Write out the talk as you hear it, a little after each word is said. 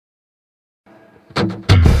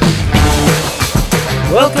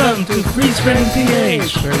Welcome to Freeze Frame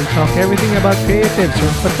PH, where we talk everything about creatives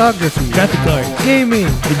from photography, graphic art, gaming,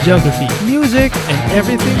 videography, music, and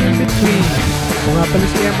everything in between. Ako nga pala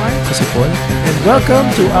si MR. si Paul, And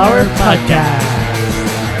welcome to our podcast.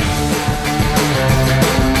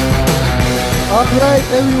 Alright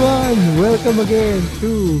everyone, welcome again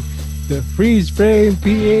to the Freeze Frame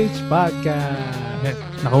PH podcast.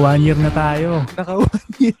 Naka 1 year na tayo.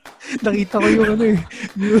 Nakita ko yung ano eh.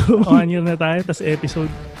 Yung 1 year na tayo, tas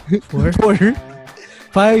episode 4.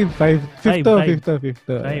 4? 5. Fifth.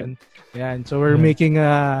 Yan. So we're making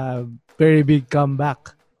a very big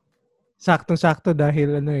comeback. Saktong-sakto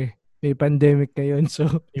dahil ano eh, may pandemic ngayon. So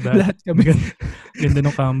Diba? lahat kami. Ganda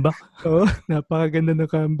ng comeback. Oo, napakaganda ng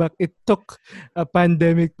comeback. It took a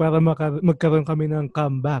pandemic para magkaroon kami ng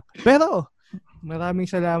comeback. Pero maraming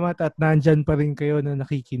salamat at nandyan pa rin kayo na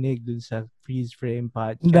nakikinig dun sa Freeze Frame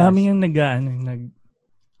Podcast. Ang dami yung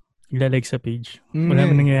nagla-like sa page. Wala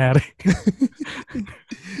man nangyayari.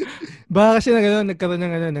 Baka kasi nagkaroon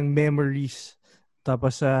ng memories.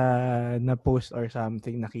 Tapos na-post or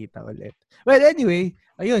something, nakita ulit. Well, anyway,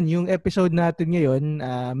 ayun, yung episode natin ngayon,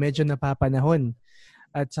 medyo napapanahon.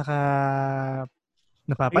 At saka,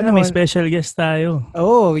 Ayun, may special guest tayo.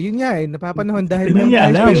 Oo, yun nga eh, napapanahon dahil Hindi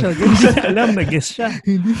niya alam. special guest. Hindi niya alam, nag-guest siya.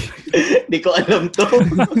 Hindi ko alam to.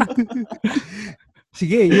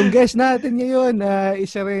 Sige, yung guest natin ngayon,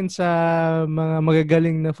 isa rin sa mga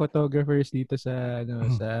magagaling na photographers dito sa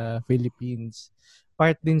sa Philippines.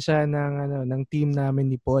 Part din siya ng team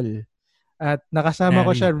namin ni Paul. At nakasama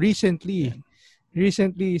ko siya recently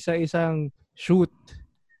sa isang shoot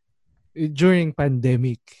during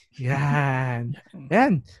pandemic. Yan.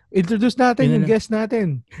 Introduce natin yung guest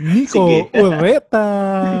natin. Nico Ureta.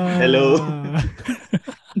 Hello.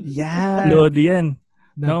 Yan. Lodi yan.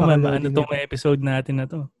 Napaka-lodi Tong episode natin na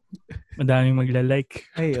to. Madaming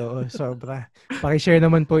magla-like. Ay, oo, sobra. Pakishare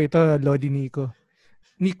naman po ito, Lodi Nico.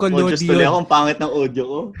 Nico Just tuloy akong pangit ng audio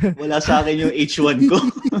ko. Wala sa akin yung H1 ko.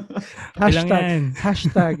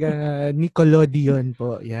 hashtag Nicolodion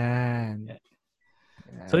po. Yan.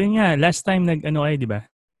 So yun nga, last time kayo, di ba?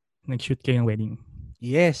 Nag-shoot kayong wedding.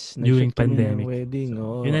 Yes. During pandemic. Wedding.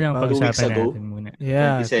 Oh. Yun na lang pag-usapan natin muna.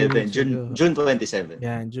 Yeah. 27. June 27.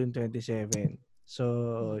 Yan, June 27.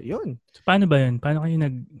 So, yun. So, paano ba yun? Paano kayo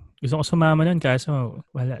gusto ko sumama nun kaso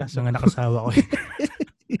wala. Mga nakasawa ko.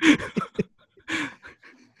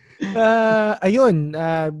 Ayun.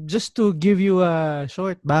 Just to give you a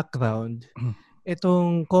short background,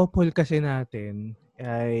 itong couple kasi natin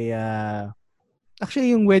ay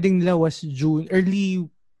actually yung wedding nila was June, early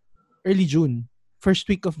June. First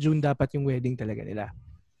week of June dapat yung wedding talaga nila.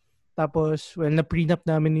 Tapos, na-prenup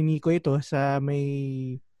namin ni Nico ito sa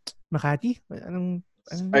may Makati?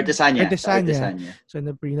 Artesania. So,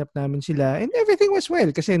 na-prenup namin sila. And everything was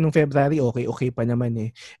well. Kasi nung February, okay pa naman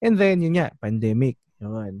eh. And then, yun nga, pandemic.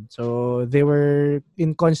 Yun. So, they were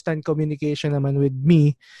in constant communication naman with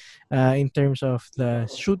me in terms of the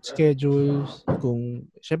shoot schedules. Kung,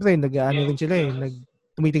 syempre, rin sila eh.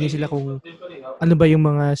 Tumitingin sila kung ano ba yung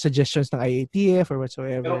mga suggestions ng IATF or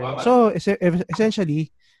whatsoever. So,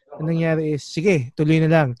 essentially, ang nangyari is, sige, tutuloy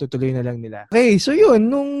na lang nila. Okay, so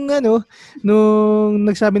yun, nung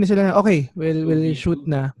nagsabi na sila na, okay, we'll shoot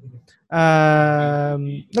na,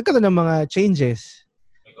 nagkaroon ng mga changes.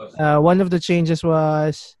 One of the changes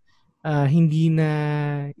was, hindi na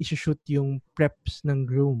isushoot yung preps ng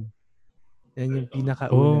groom. Yan yung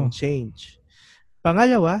pinakaunang change.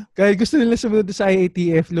 Pangalawa, kahit gusto nila sumunod sa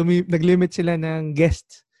IATF, nag-limit sila ng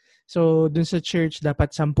guests. So, dun sa church,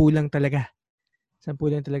 dapat 10 lang talaga. 10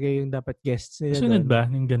 lang talaga yung dapat guests nila. Sunod ba?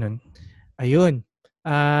 Yung ganun? Ayun.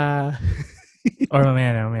 Or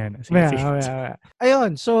mamaya na. Sige.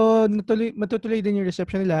 Ayun. So, matutuloy din yung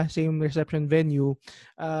reception nila. Same reception venue.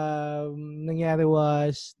 Nangyari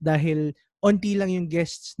was, dahil onti lang yung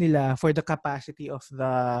guests nila for the capacity of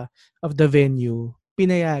the venue,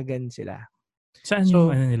 pinayagan sila. Saan yung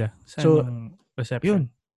nila? Saan yung reception? Yun.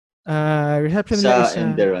 Reception sa nila is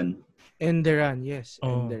Enderan. Yes.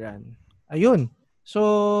 Enderan. Ayun.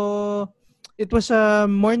 So, it was a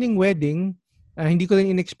morning wedding. Hindi ko rin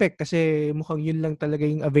in-expect kasi mukhang yun lang talaga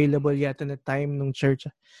yung available yata na time ng church.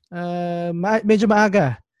 Medyo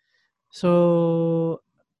maaga. So,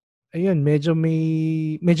 ayun, medyo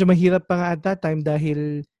mahirap pa nga at that time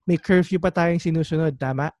dahil may curfew pa tayong sinusunod.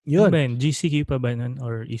 Tama? Yun. Ano ba yun? GCQ pa ba nun?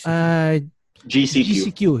 Or ECQ?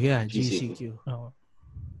 GCQ. Yeah, GCQ. Oh.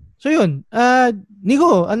 So yun,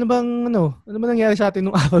 Nico, ano bang nangyari sa atin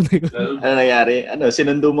nung araw na yun? Ano nangyari?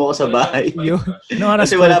 Sinundo mo ako sa bahay.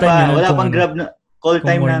 Kasi wala pang Grab na call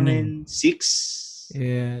time namin 6.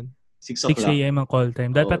 Yeah. 6 o'clock. 6 a.m. ang call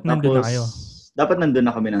time. Dapat nandun na kayo. dapat nandun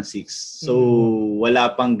na kami ng 6. So, wala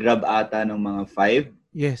pang grab ata ng mga 5.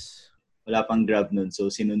 Yes. Wala pang grab nun. So,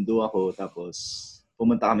 sinundo ako. Tapos,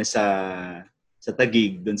 pumunta kami sa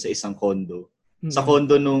Taguig, dun sa isang condo. Sa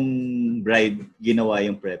condo nung bride, ginawa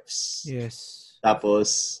yung preps. Yes.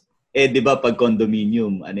 Tapos, di ba pag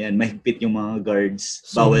condominium, mahigpit yung mga guards.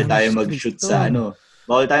 Bawal tayo mag-shoot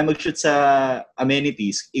bawal tayo mag-shoot sa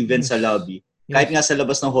amenities, even sa lobby. Kahit nga sa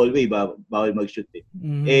labas ng hallway, bawal mag-shoot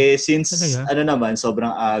since, naman,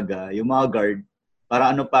 sobrang aga, yung mga guard,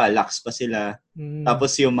 parang lax pa sila.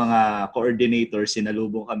 Tapos yung mga coordinator,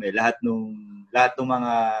 sinalubong kami. Lahat ng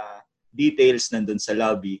mga details nandun sa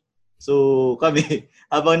lobby. So kami,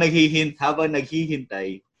 habang naghihintay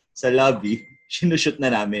sa lobby, sinushoot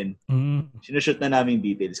na namin. Sinushoot na namin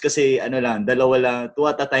details. Kasi dalawa lang,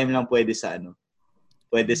 2 at a time lang pwede sa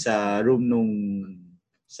room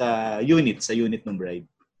sa unit ng bride.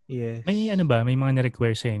 Yes. May may mga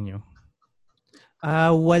na-require sa inyo?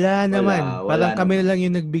 Wala naman. Parang kami na lang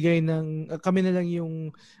yung nagbigay kami na lang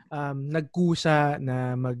yung nagkusa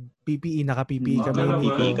na mag-PPE, naka-PPE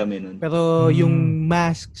kami nun. Pero yung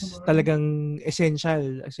masks talagang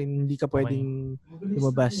essential. As in, hindi ka pwedeng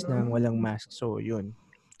lumabas ng walang mask. So, yun.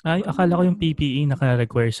 Ay, akala ko yung PPE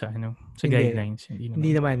naka-require sa guidelines.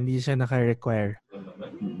 Hindi naman. Hindi siya naka-require.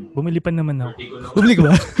 Bumili pa naman ako. Bumili ka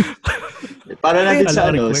ba? Para na din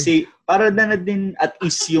para na din at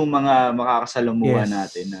least yung mga makakasalamuha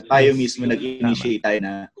natin na tayo mismo nag-initiate tayo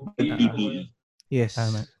na PPE. Yes.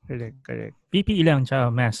 Tama. Correct. PPE lang,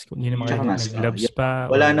 tsaka mask. Hindi naman gloves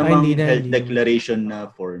pa. Wala namang health declaration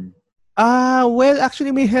na form. Well,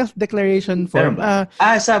 actually may health declaration form. For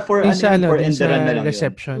Enderan na lang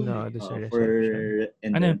reception. Pero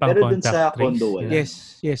dun sa condo wala.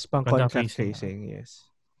 Yes, pang contact tracing, yes.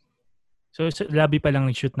 So, sa lobby pa lang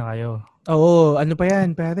nag-shoot na kayo? Oo, pa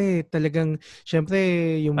yan, pare. Talagang, syempre,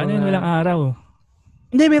 yung mga... walang araw?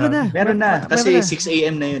 Hindi, meron na. Meron na. Kasi 6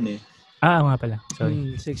 a.m. na yun nga pala.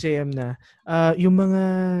 Sorry. 6 a.m. na. Yung mga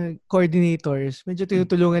coordinators, medyo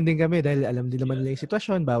tinutulungan din kami dahil alam din naman nila yung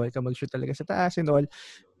sitwasyon. Bawal ka mag-shoot talaga sa taas and all.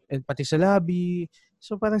 And pati sa lobby.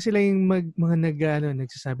 So parang sila yung mga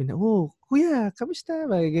nagsasabi na, kuya, kamusta?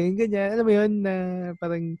 Ganyan. Alam mo yun, na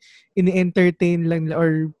parang ini-entertain lang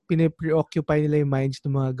or pine-preoccupy nila yung minds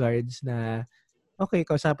ng mga guards na, okay,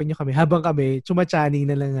 kausapin nyo kami. Habang kami, chumachaning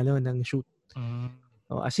na lang ng shoot.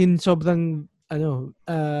 As in, sobrang,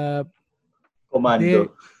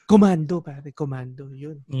 Commando, pare. Commando,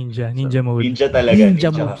 yun. Ninja mode. Ninja talaga.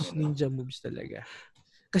 Ninja moves talaga.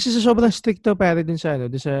 Kasi sa sobrang stricto, pare, dun sa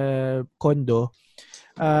condo,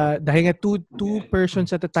 dahil nga two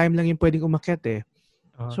persons at a time lang yung pwedeng umakyat eh.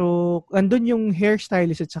 So, andun yung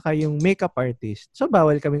hairstylist at saka yung makeup artist. So,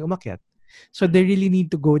 bawal kaming umakyat. So, they really need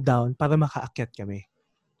to go down para makaakyat kami.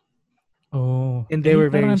 And they were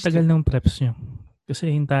very strict. Parang tagal ng preps nyo. Kasi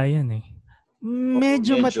hintayan eh.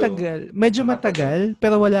 Medyo matagal,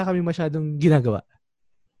 pero wala kami masyadong ginagawa.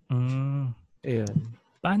 Ayun.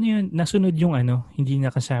 Paano yun? Nasunod yung hindi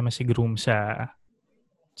nakasama si groom sa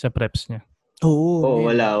preps niya?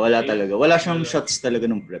 Wala talaga. Wala siyang shots talaga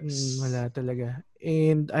ng preps. Wala talaga.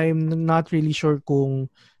 And I'm not really sure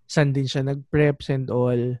kung saan din siya nag-preps and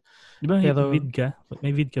all. Di ba vid ka?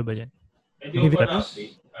 May vid ka ba dyan? May preps?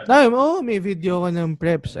 May video ko ng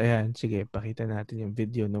preps. Ayan, sige, pakita natin yung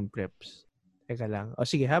video ng preps. Teka lang.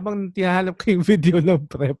 Sige, habang tinahanap ko yung video ng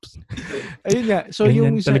preps. Ayun nga. So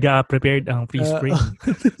yung talaga prepared ang freeze frame.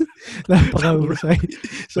 Napaka-husay.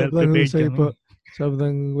 Sobrang husay po.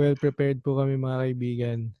 Sobrang well-prepared po kami, mga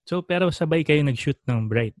kaibigan. So, pero sabay kayo nag-shoot ng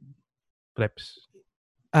bride preps?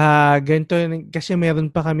 Ganito, kasi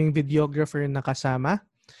meron pa kaming videographer na kasama.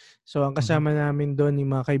 So, ang kasama namin doon,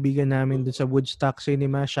 yung mga kaibigan namin doon sa Woodstock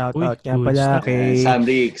Cinema. Shoutout kaya pala kay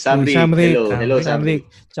Samrick. Hello, Samrick.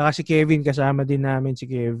 Tsaka si Kevin, kasama din namin si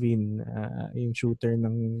Kevin, yung shooter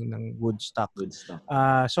ng Woodstock.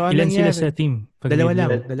 So, ilan sila sa team? Dalawa lang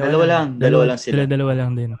sila. Dalawa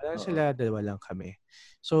lang din. Dalawa lang kami.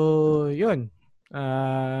 So, yun.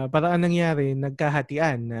 Para ang nangyari,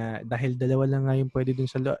 nagkahatian na dahil dalawa lang nga yung pwede doon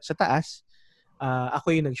sa taas.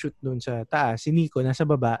 Ako yung nag-shoot doon sa taas. Si Nico, nasa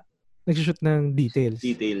baba, nag-shoot ng details.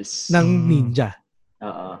 Ng ninja.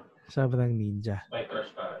 Sobrang ninja.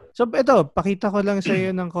 So, ito, pakita ko lang sa iyo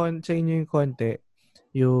sa inyo yung konti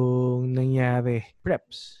yung nangyari.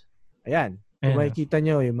 Preps. Ayan. Kung makikita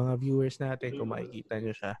nyo, yung mga viewers natin, kung makikita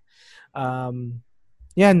nyo siya.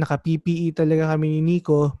 Yan, naka-PPE talaga kami ni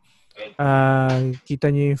Nico. Kita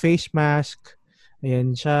nyo yung face mask.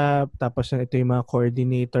 Ayan siya. Tapos ito yung mga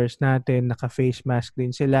coordinators natin. Naka-face mask din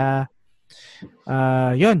sila.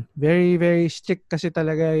 Yun. Very, very strict kasi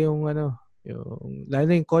talaga yung Yung, lalo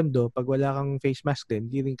na yung condo, pag wala kang face mask din,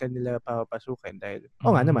 hindi rin kanila papapasukin dahil,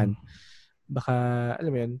 nga naman, baka,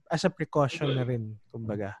 alam mo yun, as a precaution na rin,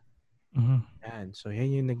 kumbaga. Yan. So,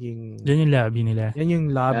 yan yung naging... Yan yung lobby nila. Yan yung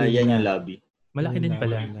lobby nila. Yan yung lobby. Malaki din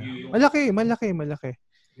pala. Malaki.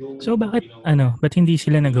 So, ba't hindi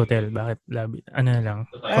sila nag-hotel? Bakit lobby? Ano na lang?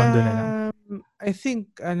 Condo na lang? I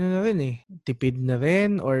think, na rin tipid na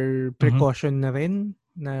rin or precaution na rin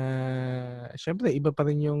na, syempre, iba pa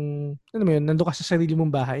rin yung, nandun ka sa sarili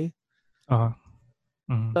mong bahay. Oo.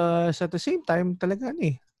 So, at the same time, talaga,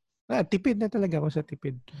 tipid na talaga ako sa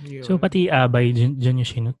tipid. Yun. So, pati abay, dyan yung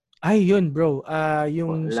sinut? Ay, yun, bro.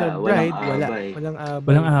 Yung sa bride, walang abay.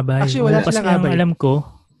 Walang abay. Actually, wala silang abay. Kasi alam ko,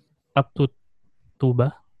 up to 2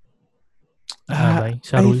 ba? Abay,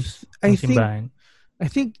 sa rules ng simbahan.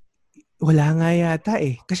 I think, wala nga yata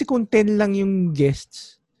Kasi kung 10 lang yung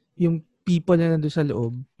guests, yung people na nandun sa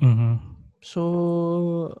loob,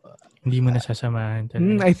 so, hindi mo nasasamahan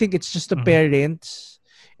talaga. I think it's just the parents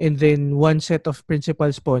and then one set of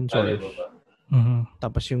principal sponsors.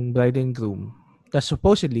 Tapos yung bride and groom. Tapos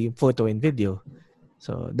supposedly, photo and video.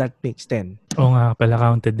 So, that makes 10. Oo nga, pala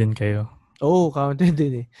counted din kayo. Oo, counted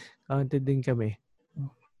din Counted din kami.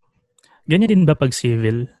 Ganyan din ba pag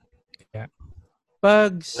civil?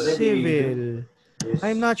 Pag civil,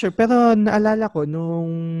 I'm not sure. Pero naalala ko,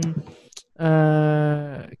 nung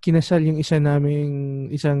kinasal yung isang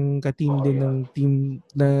ka-team din ng team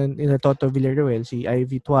na Toto Villaruel, si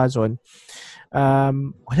Ivy Tuazon,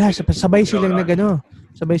 sabay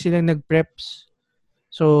silang nag-preps.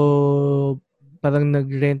 So, parang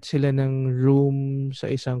nag-rent sila ng room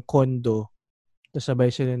sa isang condo. Tapos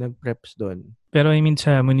sabay sila nag-preps doon. Pero I mean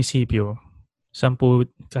sa munisipyo, 10,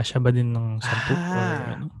 kasya ba din ng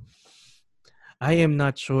 10? I am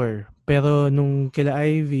not sure. Pero nung kila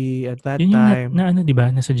Ivy at that yun time... Yun di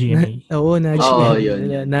ba? Nasa GMA? Oo,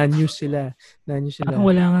 yun. Na-news sila. Parang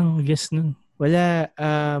wala kang guest nun. Wala.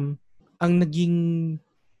 Ang naging...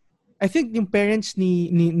 I think yung parents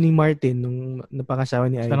ni Martin nung napakasawa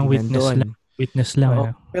ni Ivy parang witness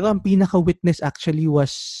lang. Pero ang pinaka-witness actually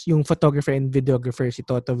was yung photographer and videographer, si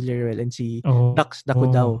Toto Villaruel and si Dax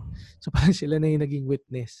Dacudao. So parang sila na yung naging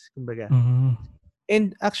witness, kumbaga.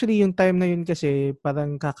 And actually yung time na yun kasi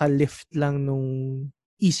parang kaka-lift lang nung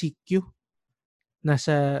ECQ.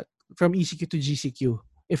 From ECQ to GCQ,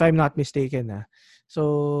 if I'm not mistaken.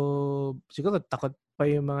 So siguro takot pa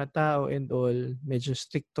yung mga tao and all, medyo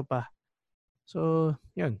stricto pa. So,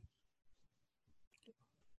 yun.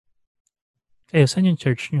 Saan yung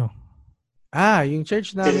church nyo? Yung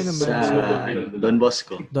church namin naman sa Don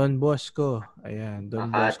Bosco. Don Bosco. Ayan, Don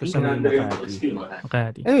Bosco sa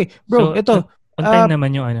Makati. Anyway, bro, ito. On time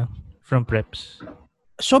naman yung from preps.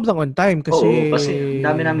 Sobrang on time kasi... kasi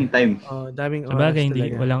dami naming time. Daming oras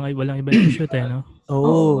talaga. Walang iba yung shoot no?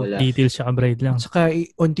 Details sa bride lang. Saka,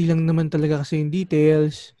 onti lang naman talaga kasi yung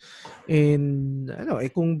details. And,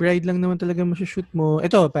 kung bride lang naman talaga masushoot mo.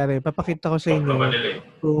 Ito, pare, papakita ko sa inyo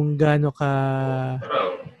kung gaano ka...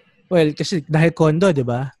 Well, kasi dahil condo, di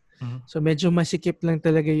ba? So, medyo masikip lang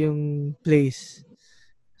talaga yung place.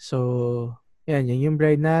 So, yan yung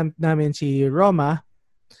bride namin, si Roma.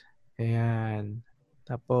 Ayan.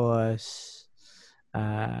 Tapos,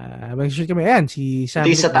 mag-shoot kami. Ayan, si Sam.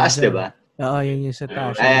 Ito yung sa taas, di ba? Oo, yun yung sa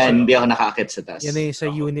taas. Hindi ako nakakit sa taas. Yan yung sa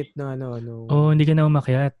unit no. Hindi ka na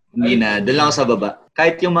umakyat. Hindi na. Doon lang ako sa baba.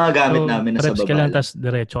 Kahit yung mga gamit namin na sa baba. Preps ka lang, tapos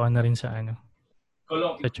diretso ka na rin sa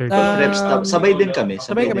sa church. Preps, sabay din kami.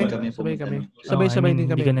 Sabay din kami. Sabay din kami.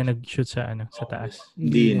 Hindi ka na nag-shoot sa taas.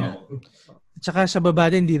 Hindi na. Tsaka sa baba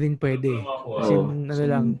din, hindi rin pwede. Kasi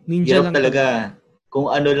ninja lang. Talaga. Kung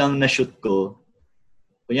ano lang na-shoot ko,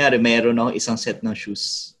 kunyari, mayroon ako isang set ng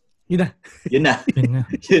shoes. Yun na.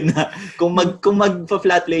 Kung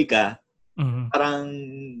magpa-flat lay ka, parang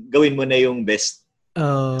gawin mo na yung best.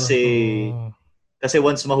 Kasi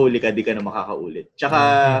once mahuli ka, di ka na makakaulit. Tsaka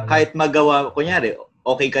kahit magawa, kunyari,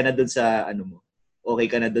 okay ka na dun sa okay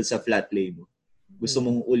ka na dun sa flat lay mo. Gusto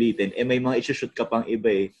mong ulitin, may mga i-shoot ka pang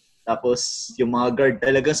iba . Tapos yung mga guard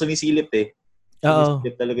talagang sumisilip .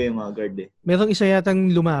 Sumisilip talaga yung mga guard . Merong isa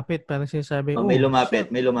yatang lumapit, parang sinasabi. May lumapit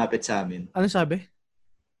sa amin. Ano sabi?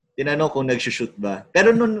 Tinanong kung nag-shoot ba.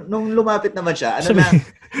 Pero nung lumapit naman siya,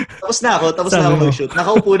 tapos na ako mag-shoot.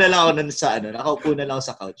 Nakaupo na lang ako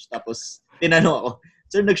sa couch. Tapos tinanong ako,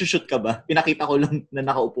 "Sir, nag-shoot ka ba?" Pinakita ko lang na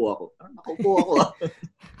nakaupo ako. Nakaupo ako.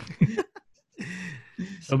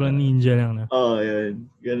 Sobrang ninja lang na.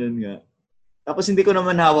 Yun. Ganun nga. Tapos hindi ko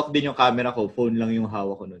naman hawak din yung camera ko. Phone lang yung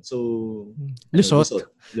hawak ko nun. So, lusot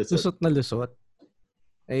na lusot.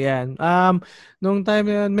 Ayan. Nung time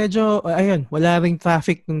na yun, medyo, ayun, wala ring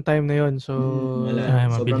traffic nung time na yun. So, Wala.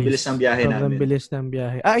 Sobrang bilis ng biyahe namin. Sobrang bilis ng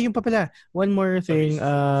biyahe. Yun pa pala. One more thing.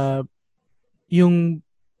 Yung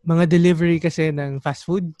mga delivery kasi ng fast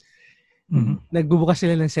food, nagbubukas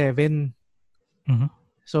sila ng 7.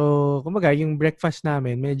 So, kumbaga, yung breakfast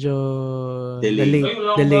namin, medyo delayed.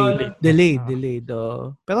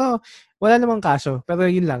 Pero, wala namang kaso. Pero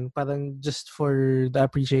yun lang, parang just for the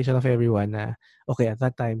appreciation of everyone na, okay, at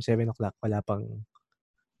that time, 7 o'clock, wala pang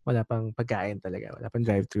pagkain talaga. Wala pang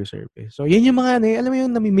drive-thru service. So, yun yung mga, alam mo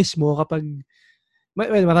yung nami-miss mo kapag,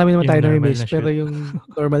 well, marami naman tayo nami-miss, pero yung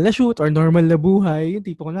normal na shoot or normal na buhay, yung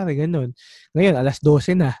tipo ko na rin, ganun. Ngayon,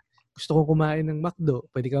 12:00 na. Gusto ko kumain ng McDo.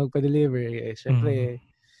 Pwede ka magpa-deliver. Siyempre,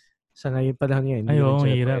 sa ngayon panahon ngayon, hindi rin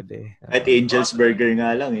siya pwede. At Angel's Burger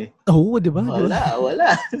nga lang eh. Oo, di ba?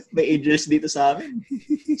 Wala. May Angel's dito sa amin.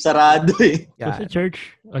 Sarado eh. So sa church,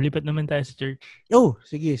 lipat naman tayo sa church.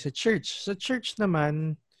 Sige, sa church. Sa church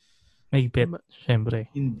naman, mahigpit, syempre.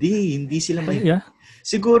 Hindi sila mahigpit.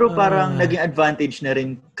 Siguro parang naging advantage na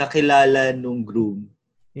rin kakilala nung groom.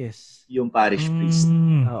 Yes. Yung parish priest.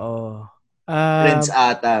 Oo. Friends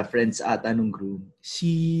ata nung groom.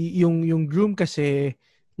 Yung groom kasi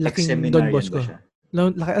laking Don Bosco.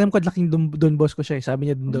 Alam ko laking Don Bosco siya. Sabi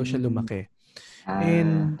niya doon daw siya lumaki.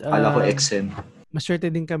 And kala ko XM. Maswerte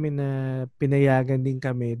din kami na pinayagan din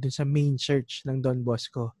kami dun sa main church ng Don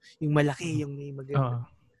Bosco. Yung malaki, yung may maganda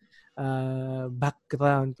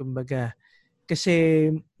background, kumbaga. Kasi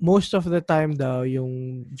most of the time daw,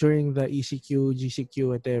 yung during the ECQ,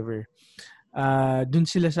 GCQ, whatever, dun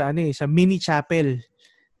sila sa sa mini chapel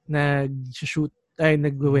nag-shoot,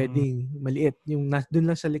 nag-wedding, maliit. Yung dun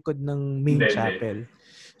lang sa likod ng main chapel.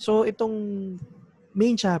 So, itong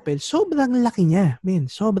main chapel, sobrang laki niya.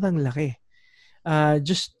 Sobrang laki.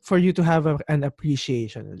 Just for you to have an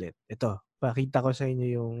appreciation ulit. Ito, pakita ko sa inyo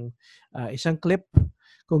yung isang clip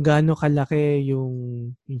kung gaano kalaki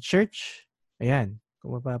yung church. Ayan.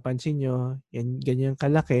 Kung mapapansin nyo, ganyan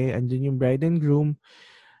kalaki. Andun yung bride and groom.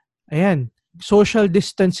 Ayan. Social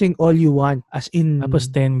distancing all you want. As in...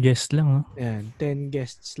 Tapos 10 guests lang. Ayan. 10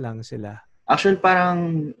 guests lang sila. Actually,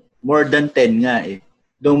 parang more than 10 nga eh.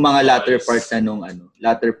 Yung mga latter part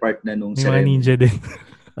na nung ceremony. Mga ninja din.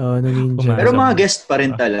 Ninja. Pero mga guest pa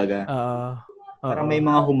rin talaga. Parang may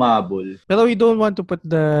mga humabol. Pero we don't want to put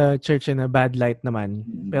the church in a bad light naman.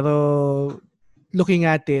 Pero looking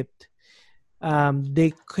at it,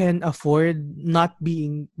 they can afford not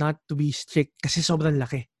to be strict kasi sobrang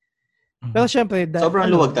laki. Pero syempre,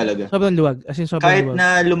 sobrang luwag talaga. Sobrang luwag. As in, kahit luwag.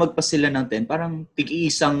 Na lumagpas sila ng 10, parang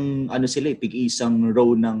tig-isang tig-isang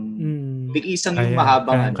row ng tig-isang yung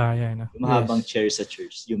mahabang mahabang chair sa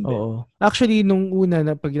church, yung bed. Oo. Actually, nung una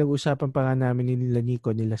na pag nag-usapan pa nga namin nila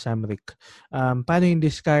Nico, nila Samric, paano yung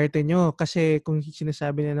diskarte nyo? Kasi kung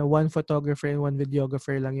sinasabi na one photographer and one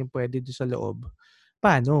videographer lang yung pwede doon sa loob,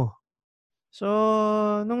 paano? So,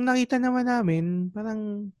 nung nakita naman namin,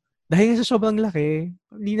 parang dahil sa sobrang laki,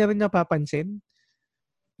 hindi na rin napapansin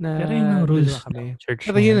na pero yun ang rules kami. Church.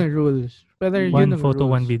 Pero yun ang rules. Pero one photo,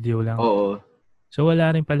 one video lang. Oo. So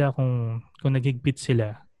wala rin pala kung naghigpit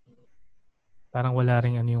sila, parang wala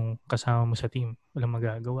rin yung kasama mo sa team. Walang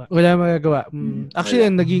magagawa. Actually,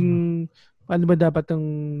 ang naging ano ba dapat ang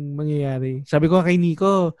mangyayari? Sabi ko kay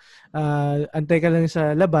Nico, antay ka lang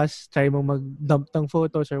sa labas, try mo mag-dump ng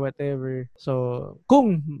photos or whatever. So,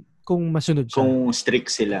 kung masunod siya. Kung strict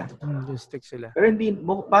sila. Strict sila. Pero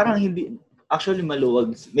parang hindi, actually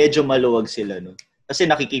maluwag, medyo maluwag sila, no? Kasi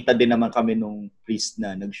nakikita din naman kami nung priest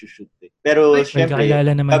na nag-shoot eh. Pero syempre,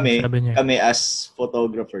 kami as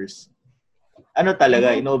photographers,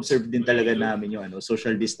 talaga, ino-observe din talaga namin yung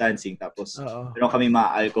social distancing. Tapos, meron kami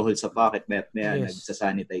mga alcohol sa pocket,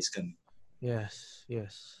 nagsasanitize kami. Yes.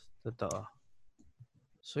 Totoo.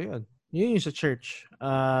 So, yun. Yun yung sa church.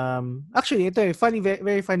 Actually, ito funny, very,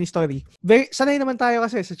 very funny story. Sanay naman tayo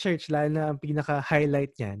kasi sa church, lalo na ang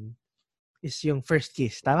pinaka-highlight niyan is yung first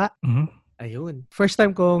kiss. Tama? Mm-hmm. Ayun. First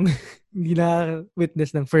time kong hindi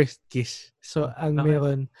na-witness ng first kiss. So, ang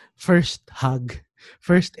meron, first hug,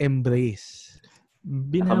 first embrace.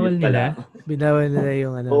 Binawal nila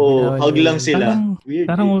yung hug lang sila.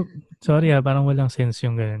 Parang walang sense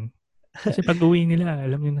yung ganun. Kasi pag uwi nila,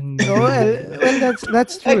 alam nyo nang... well,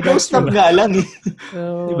 that's true. Close up nga lang eh.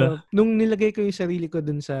 Diba? Nung nilagay ko yung sarili ko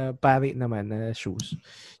dun sa pari naman na shoes,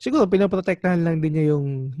 siguro pinaprotektahan lang din niya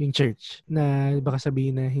yung church na baka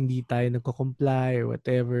sabihin na hindi tayo nagko-comply or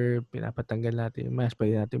whatever, pinapatanggal natin yung mask,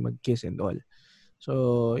 pwede natin mag-kiss and all.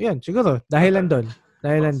 So, yun, siguro, dahilan doon.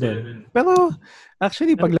 Dahil nandun. Pero,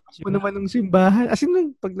 actually, paglabas mo naman ng simbahan, as in,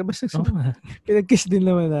 nung paglabas ng simbahan, pinag-kiss din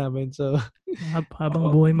naman namin. So, habang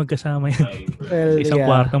buhay magkasama yan. well, Sa isang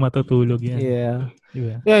kwarto matutulog yan. Yeah.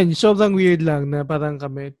 Diba? Yan, sobrang weird lang na parang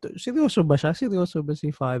kami, seryoso ba siya? Seryoso ba si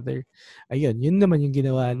Father? Ayun, yun naman yung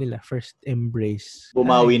ginawa nila. First embrace.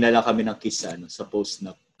 Bumawi na lang kami ng kiss sa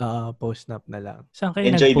post-nap. Post-nap na lang. Saan kayo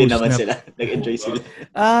Enjoy din naman nag-post-nap? sila. Nag-enjoy sila.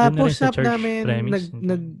 Post-nap namin,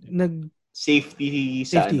 Safety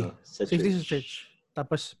sa safety sa church.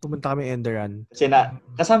 Tapos pumunta kami Enderan. Kasi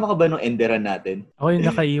kasama ka ba nung Enderan natin? Ako yung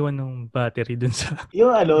nakaiwan ng battery dun sa...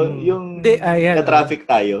 yung na-traffic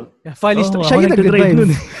tayo. Funny story. Siya yung nagde-drive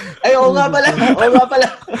nun. Ay, oo nga pala.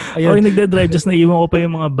 Ako yung nagde-drive, just naiwan ko pa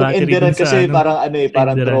yung mga battery Enderan dun sa... kasi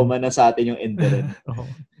parang trauma na sa atin yung Enderan.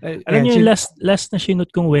 Alam niyo yung last na shoot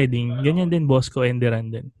kong wedding, ganyan din boss ko, Enderan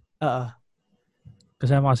din.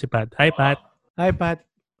 Kasama ko si Pat. Hi, Pat. Hi, Pat.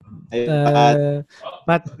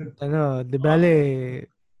 Pat, di bale,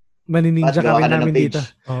 manininja kami namin dito.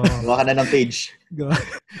 Gawa ka na ng page.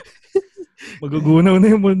 Magugunaw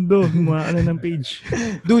na yung mundo. Gumawa na ng page.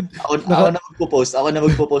 Dude, ako na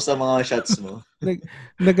magpo-post sa mga shots mo.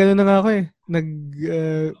 Nag-ano na nga ako eh.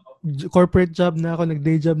 Corporate job na ako,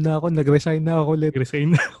 nag-day job na ako, nag-resign na ako ulit.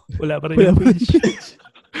 Wala pa rin yung page.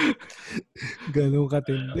 Ganun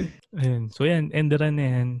katindi. Ayun. So yan, Enderan na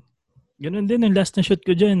yan. Ganun din, yung last na shoot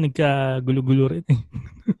ko dyan, nagkagulo-gulo rin eh.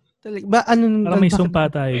 Parang may sumpa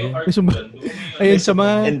tayo dyan. May sumpa. Ayun, sa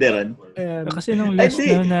mga... Enderan. Kasi nung last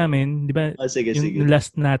na namin, di ba, yung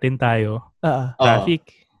last natin tayo,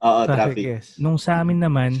 traffic. Oo, traffic. Yes. Nung sa amin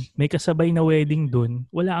naman, may kasabay na wedding dun,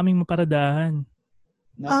 wala kaming maparadahan.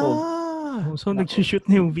 So, nag-shoot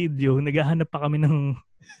na yung video, naghahanap pa kami ng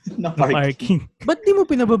parking. Ba't di mo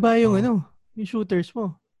pinababa yung yung shooters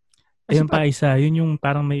mo? Ayun pa isa, yun yung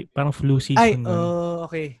parang flu season.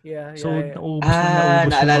 Okay. Yeah. So, naubos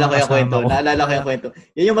naalala ko yung kwento.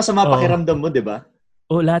 Yan yung masama pakiramdam mo, di ba?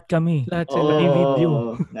 Lahat kami. Lahat sila. May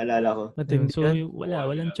video. Naalala ko. So,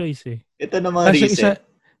 walang choice eh. Ito na mga reset.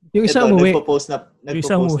 Yung isa umuwi. Nagpo-post na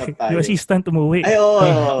tayo. Yung assistant umuwi. Ay,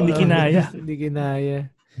 Hindi kinaya. Hindi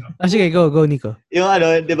kinaya. Sige, go Nico. Yung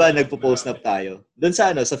di ba, nagpo-post na tayo. Doon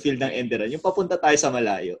sa field ng Enderan, yung papunta tayo sa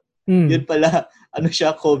malayo. Yun pala,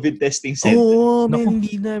 COVID testing center.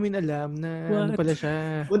 Hindi namin alam na ano pala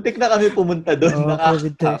siya. Muntik na kami pumunta doon.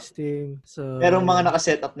 COVID testing. So, merong mga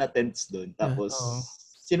nakaset up na tents doon. Tapos,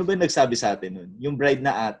 sino ba yung nagsabi sa atin nun? Yung bride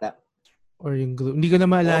na ata. Or yung group. Hindi ko na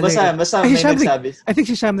maalala. Basta may nagsabi. I think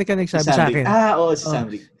si Shamrick ka nagsabi sa akin. Si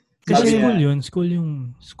Shamrick. Kasi school.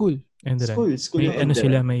 School may yung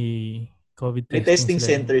sila, may COVID testing. May testing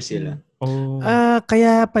center sila.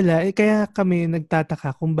 Kaya kami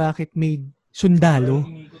nagtataka kung bakit may sundalo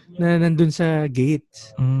na nandun sa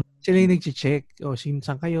gates. Sila yung nag-check.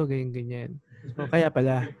 Saan kayo? Ganyan. So, kaya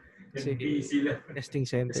pala. Kasi testing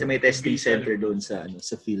center. Kasi may testing center doon sa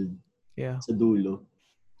field. Yeah. Sa dulo.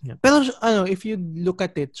 Yeah. Pero if you look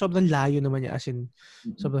at it, sobrang layo naman niya. As in,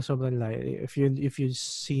 sobrang layo. If you've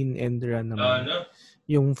seen Enderan naman.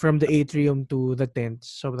 Yung from the atrium to the tent,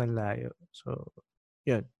 sobrang layo. So,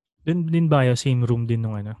 yun. Doon din ba yung same room din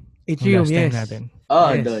nung atrium, yes. Natin?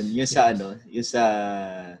 Yes. Doon.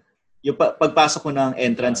 Yung pagpasok ko ng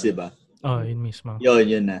entrance, di ba? Yun mismo.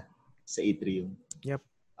 Yun na. Sa atrium. Yep.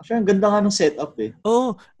 Actually, ang ganda nga ng setup eh.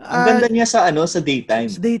 Ang ganda niya sa daytime.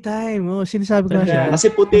 Sa daytime. Sinasabi ko siya. Kasi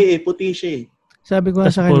puti siya eh. Sabi ko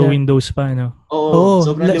sa kanya. Tapos windows pa, no? Oo,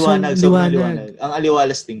 sobrang liwanag. Ang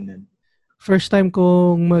aliwalas tingnan. First time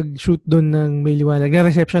kong mag-shoot doon ng may liwanag. Na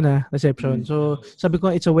reception. So, sabi ko,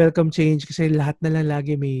 it's a welcome change kasi lahat na lang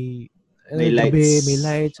lagi may lights. May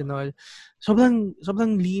lights and all. Sobrang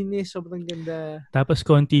linis, sobrang ganda. Tapos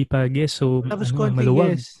konti pa, so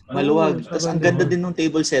maluwag. Maluwag. Tapos ang ganda din ng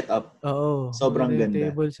table setup. Oo. Sobrang ganda.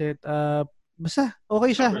 Table setup. Basta,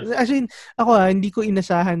 okay siya. As in, ako hindi ko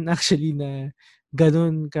inasahan actually na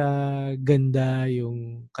ganun kaganda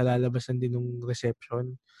yung kalalabasan din ng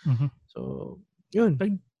reception. Mm-hmm. So, yun.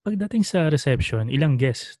 Pagdating sa reception, ilang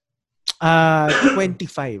guests? 25.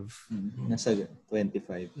 Nasa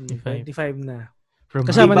 25. 25 na.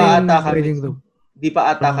 Kasama na yung wedding room. Di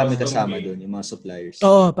pa ata kami kasama doon, yung mga suppliers.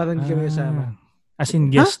 Oo, parang hindi kami kasama. As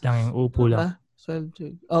in guest lang, yung upo lang.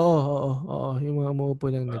 Oo. Yung mga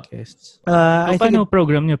umuupo lang na guests. Paano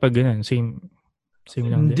program niyo pag ganun? Same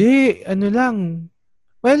lang din? Hindi, lang.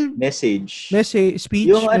 Well, message, speech.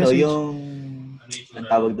 Yung ang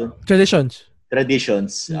tawag doon? Traditions.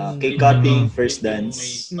 Cake cutting, first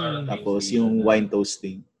dance, tapos yung wine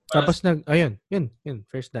toasting. Tapos yun,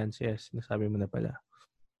 first dance, yes. Nasabi mo na pala.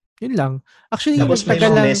 Yun lang. Actually, tapos may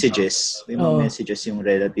mga messages. May mga messages yung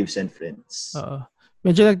relatives and friends. Oo.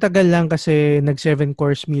 Medyo nagtagal lang kasi nag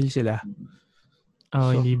 7-course meal sila.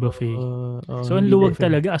 Hindi buffet. So, ang hindi luwag buffet.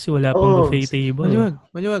 talaga kasi wala pang buffet table.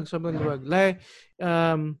 Maluwag, sobrang luwag. Like,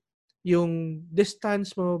 yung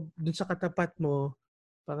distance mo dun sa katapat mo,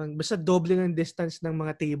 parang basta doble ng distance ng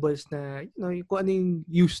mga tables na, kung ano yung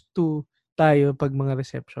used to tayo pag mga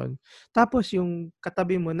reception. Tapos yung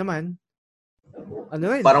katabi mo naman,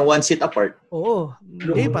 parang one seat apart. Oo.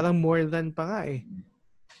 Parang more than pa nga eh.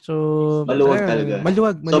 So, maluwag talaga.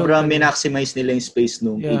 Maluwag Sobrang talaga. minmaximize nila yung space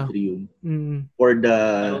nung atrium for the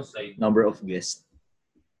number of guests.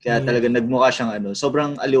 Kaya talaga nagmukha siyang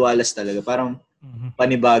sobrang aliwalas talaga. Parang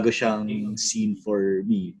panibago siyang scene for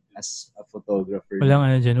me as a photographer.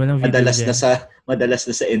 Walang dyan, walang video Madalas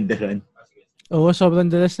na sa Enderan. Oo, sobrang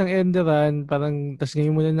dalas ng Enderan. Parang, tas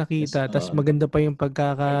ngayon mo na nakita. Tas maganda pa yung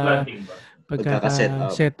pagkaka-set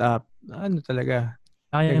up. Ano talaga?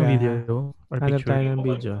 Kaya ng video or hanap picture? tayo ng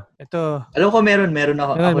video. Ito. Alam ko meron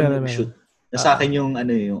ako nag-shoot. Nasa akin yung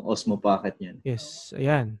Osmo Pocket niyan. Yes,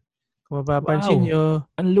 ayan. Kung mapapansin nyo,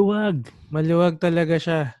 ang luwag. Maluwag talaga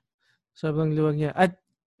siya. Sobrang luwag niya. At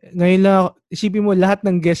ngayon lang, isipin mo lahat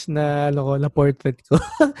ng guest na na portrait ko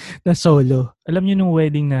na solo. Alam niyo nung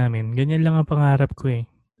wedding namin, ganyan lang ang pangarap ko eh.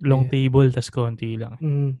 Long table tas konti lang.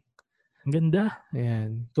 Ang ganda.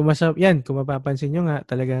 Ayan. Kung mapapansin nyo nga,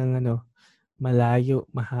 talagang malayo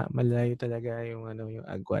talaga yung yung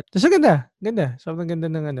agwat. Tapos ganda. Sobrang ganda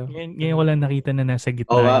ng Ngayon ko lang nakita na nasa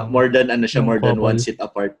gitna. More than more than one seat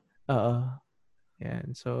apart. Oo.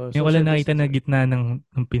 Yan. So ngayon ko lang nakita na gitna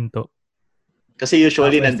ng pinto. Kasi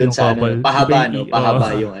usually nandun sa pahaba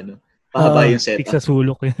pahaba yung setup. Sa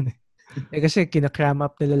sulok yan eh. Kasi kina-cram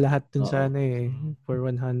up nila lahat dun sa for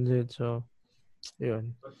 100. So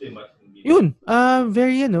yun.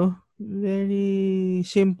 Very very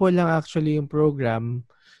simple lang actually yung program.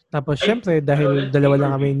 Tapos syempre dahil dalawa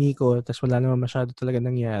lang kami Nico, tapos wala naman masyado talaga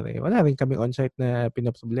nangyari. Wala rin kami on-site na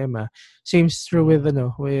pinoproblema. Same is true with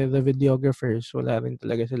with the videographers. Wala rin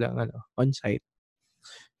talaga silang on-site.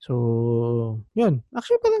 So, yun.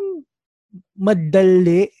 Actually parang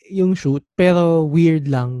madali yung shoot pero weird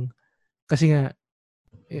lang. Kasi nga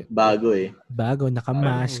bago eh. Bago,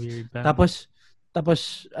 naka-mask. Tapos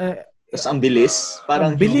ang bilis.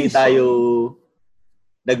 Parang hindi tayo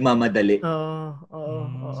nagmamadali.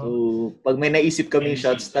 So, pag may naisip kami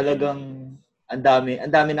shots, talagang ang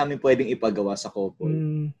dami namin pwedeng ipagawa sa couple.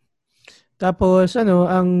 Tapos,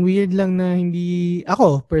 ang weird lang na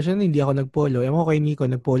ako, personally, hindi ako nagpolo. Ewan ko kay Nico,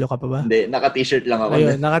 nagpolo ka pa ba? Hindi, naka-t-shirt lang ako.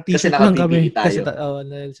 Ayun, naka-t-shirt lang kami. Tayo.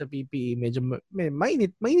 Kasi sa PPE, medyo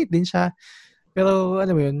mainit din siya. Pero,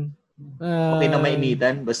 alam mo yun. Okay na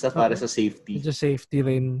mainitan, basta para sa safety. Medyo safety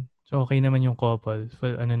rin. So, okay naman yung couple.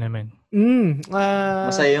 Ano naman?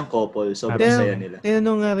 Masaya yung couple. Sobrang saya nila.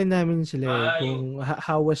 Tinanong nga rin namin sila kung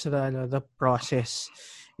how was the process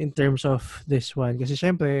in terms of this one. Kasi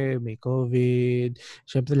syempre, may COVID.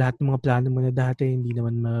 Syempre, lahat ng mga plano mo na dati, hindi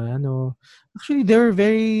naman Actually, they were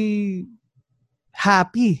very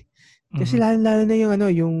happy. Kasi lalo na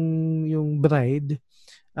yung bride,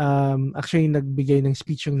 actually, nagbigay ng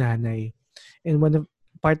speech yung nanay. And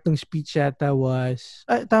part ng speech yata was,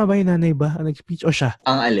 tama ba yung nanay ba? Ang nag-speech? O siya?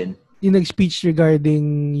 Ang alin? Yung nag-speech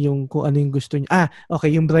regarding yung kung ano yung gusto niya.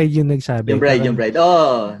 Okay, yung bride yung nagsabi. Yung bride.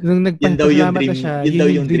 Nung nagpasalamat na siya, yun daw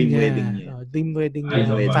yung dream wedding niya. Dream wedding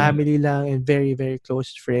niya. Family lang and very, very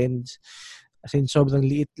close friends. As in, sobrang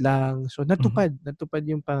liit lang. So, natupad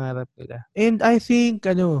yung pangarap nila. And I think,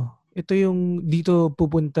 ito yung dito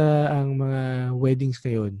pupunta ang mga weddings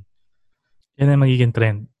ngayon. Yan ang magiging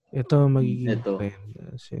trend. Ito magiging trend.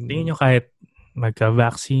 Tingin nyo kahit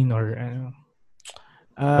magka-vaccine or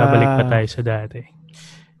babalik pa tayo sa dati?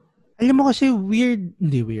 Alam mo kasi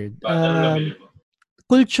hindi weird.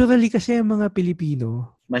 Culturally kasi ang mga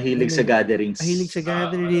Pilipino, mahilig sa gatherings.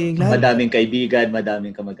 Madaming kaibigan,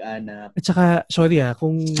 madaming kamag-anak. At saka, sorry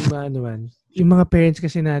kung yung mga parents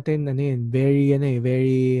kasi natin,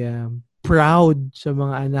 very proud sa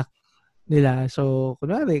mga anak nila. So,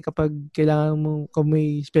 kunwari, kapag kailangan mo, kung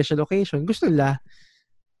may special occasion, gusto nila,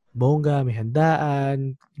 bongga, may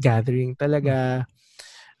handaan, gathering talaga.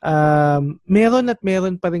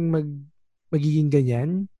 Meron pa rin magiging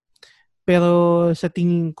ganyan. Pero sa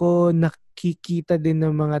tingin ko, nakikita din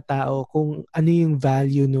ng mga tao kung ano yung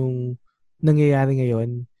value nung nangyayari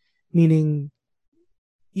ngayon. Meaning,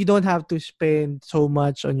 you don't have to spend so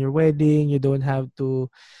much on your wedding. You don't have to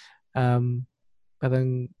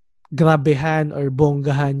parang grabehan or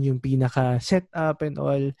bonggahan yung pinaka setup and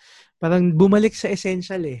all. Parang bumalik sa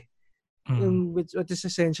essential eh. Yung what is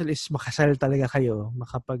essential is makasal talaga kayo,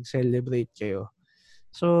 makapag-celebrate kayo.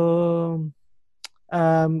 So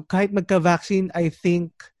kahit magka-vaccine, I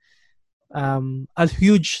think a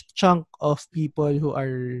huge chunk of people who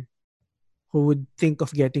would think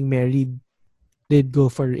of getting married did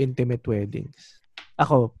go for intimate weddings.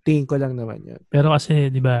 Ako, tingin ko lang naman yun. Pero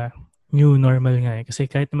kasi, di ba, new normal nga eh.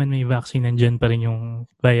 Kasi kahit naman may vaccine, nandyan pa rin yung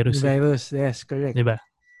virus. Yung virus, yes, correct. Di ba?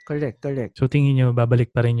 Correct. So tingin nyo,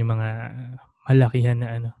 babalik pa rin yung mga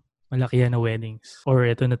malakihan na weddings? Or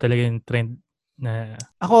ito na talaga yung trend na...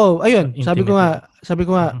 Ako, ayun, sabi ko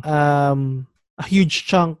nga, a huge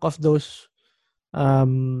chunk of those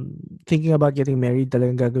thinking about getting married,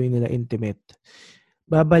 talagang gagawin nila intimate.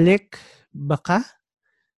 Babalik, baka,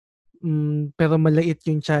 pero maliit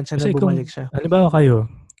yung chance na bumalik siya. Ano ba kayo?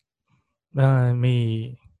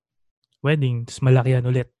 May wedding, tapos malakihan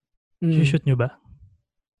ulit. Shoot nyo ba?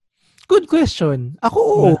 Good question. Ako,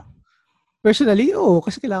 oo. Personally, oo.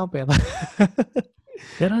 Kasi kailangan pera.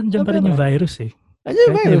 Pero andyan pa rin yung virus eh.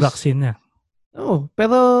 Andyan yung virus. May vaccine na. Oo.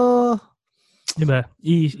 Pero... Diba?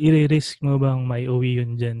 I-risk mo bang may uwi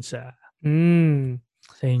yun dyan sa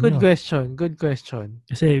inyo? Good question.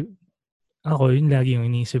 Kasi ako, yun lagi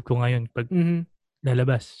yung iniisip ko ngayon pag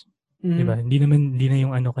lalabas. Diba? Hindi na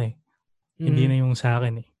yung ano ka eh. Hindi na yung sa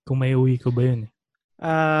akin eh. Kung may uwi ko ba yun eh.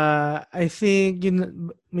 I think yun,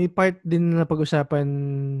 may part din na pag-usapan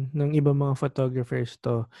ng ibang mga photographers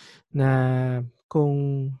to na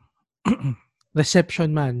kung reception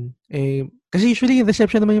man, kasi usually yung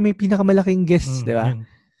reception naman yung may pinakamalaking guests, di ba?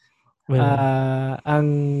 Well, ang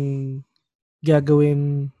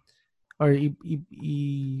gagawin or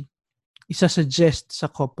isa-suggest sa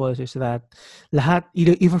couples is that lahat,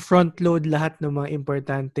 i-front load lahat ng mga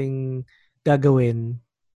importanteng gagawin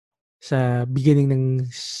sa beginning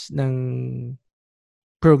ng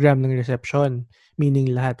program ng reception. Meaning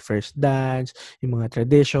lahat first dance, yung mga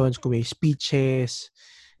traditions, kung may speeches,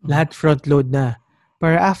 lahat front load na.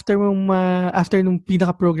 Para after nung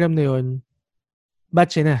pinaka-program na yon,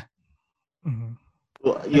 batche na.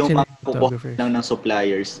 Yung kukuha lang ng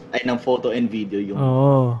suppliers, ay ng photo and video,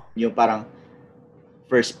 yung parang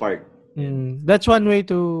first part. That's one way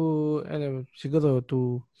to, siguro,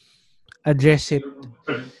 to address it.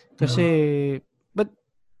 Kasi, but,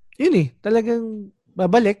 yun talagang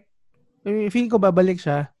babalik. Feeling ko babalik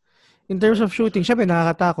siya. In terms of shooting, syempre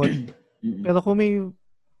nakakatakot. Pero kung may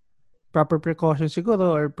proper precautions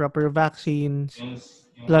siguro or proper vaccines,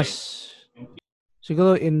 plus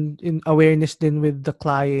siguro in awareness din with the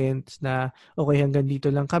clients na okay, hanggang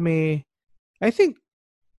dito lang kami, I think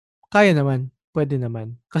kaya naman. Pwede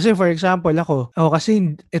naman. Kasi for example, ako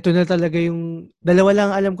kasi ito na talaga yung dalawa lang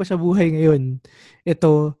alam ko sa buhay ngayon.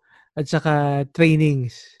 Ito at saka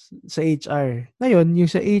trainings sa HR. Ngayon, yung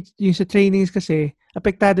sa trainings kasi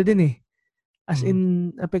apektado din eh. As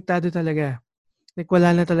in apektado talaga. Like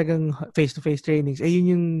wala na talagang face-to-face trainings.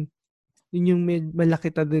 Yun yung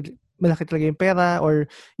malaki talaga yung pera or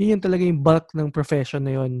yun yung talaga yung bulk ng profession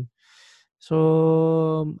na yun.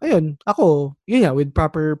 So, ayun, ako, yun nga, with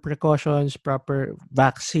proper precautions, proper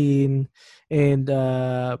vaccine, and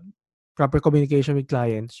proper communication with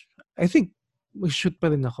clients, I think, mag-shoot pa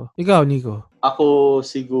rin ako. Ikaw, Nico? Ako,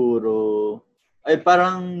 siguro, ay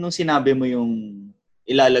parang nung sinabi mo yung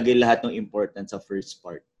ilalagay lahat ng importance sa first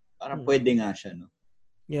part, parang pwede nga siya, no?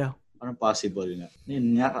 Yeah. Parang possible nga.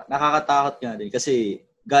 Yun, nakakatakot nga din. Kasi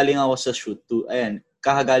galing ako sa shoot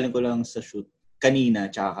kakagaling ko lang sa shoot kanina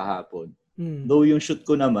tsaka kahapon. Though yung shoot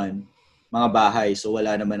ko naman, mga bahay, so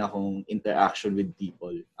wala naman akong interaction with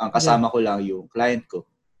people. Ang kasama ko lang yung client ko.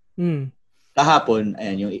 Kahapon,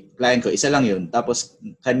 yung client ko, isa lang yun. Tapos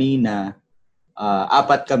kanina,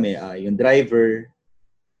 4 kami. Yung driver,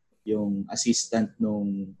 yung assistant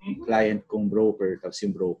nung client kong broker, tapos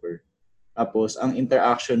yung broker. Tapos ang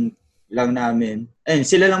interaction lang namin,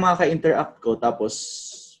 sila lang makaka-interact ko. Tapos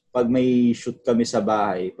pag may shoot kami sa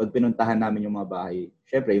bahay, pag pinuntahan namin yung mga bahay,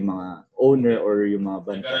 syempre yung mga owner or yung mga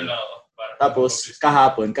bantay. Tapos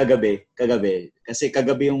kahapon, kagabi. Kasi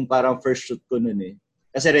kagabi yung parang first shoot ko nun eh.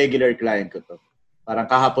 Kasi regular client ko to. Parang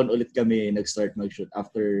kahapon ulit kami nag-start mag-shoot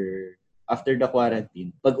after the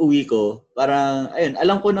quarantine. Pag uwi ko, parang,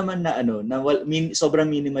 alam ko naman na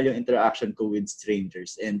sobrang minimal yung interaction ko with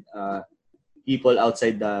strangers and people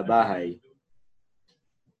outside the bahay.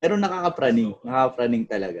 Pero nakakapraning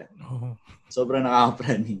talaga. Sobrang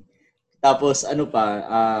nakakapraning. Tapos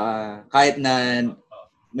kahit na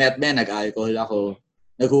nag-alcohol ako,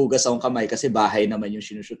 naghuhugas akong kamay kasi bahay naman yung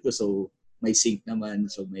sinushoot ko. So may sink naman,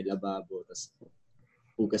 so may lababo. Tapos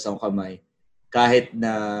hugas akong kamay. Kahit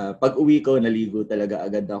na pag uwi ko, naligo talaga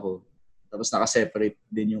agad ako. Tapos naka-separate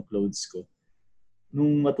din yung clothes ko.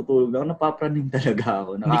 Nung matutulog ako, napapraning talaga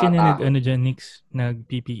ako. Hindi ka na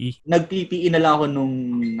nag-PPE? Nag-PPE na lang ako nung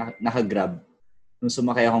naka-grab. nung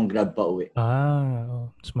sumakay akong Grab pa uwi.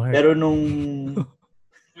 Smart.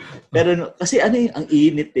 Pero kasi ang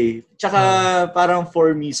init eh. Tsaka parang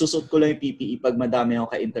for me, susot ko lang yung PPE pag madami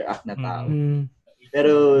ako ka-interact na tao.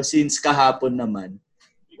 Pero since kahapon naman,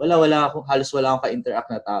 halos wala akong ka-interact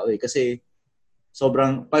na tao eh. Kasi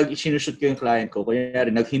sobrang, pag sinushoot ko yung client ko,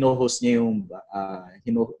 kunyari, nag-host niya yung,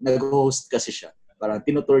 nag-host kasi siya. Parang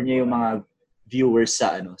tinutour niya yung mga viewers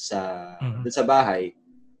doon sa bahay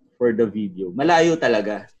for the video. Malayo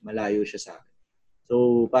siya sa akin.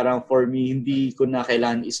 So, parang for me, hindi ko na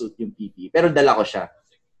kailangan isuot yung PPE. Pero dala ko siya.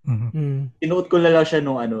 Tinuot ko lang siya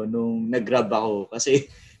nung nag-Grab ako. Kasi,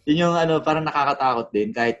 yun yung parang nakakatakot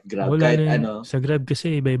din kahit Grab. Sa Grab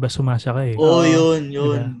kasi iba-iba sumasakay. Yun.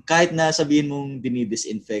 Diba? Kahit na sabihin mong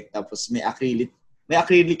dinidisinfect, tapos may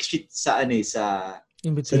acrylic sheet sa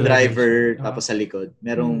driver, tapos sa likod.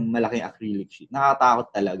 Merong malaking acrylic sheet. Nakakatakot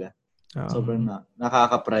talaga. Sobrang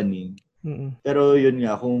nakakapraning. Pero yun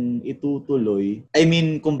nga, kung itutuloy,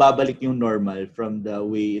 kung babalik yung normal from the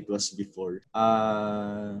way it was before,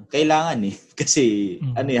 kailangan eh. Kasi,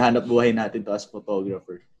 hanap buhay natin to as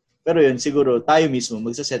photographer. Pero yun, siguro, tayo mismo,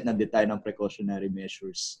 magsaset na din tayo ng precautionary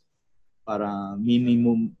measures para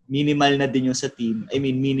minimal na din yung sa team.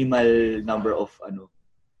 Minimal number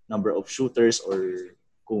of shooters or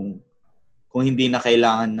kung hindi na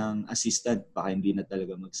kailangan ng assistant, baka hindi na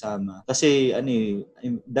talaga magsama. Kasi,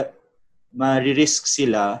 maririsk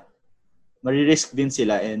din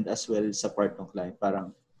sila and as well sa part ng client.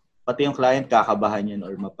 Parang, pati yung client kakabahan yan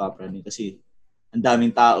or mapapraning kasi ang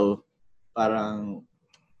daming tao, parang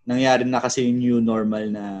nangyari na kasi yung new normal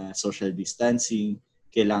na social distancing,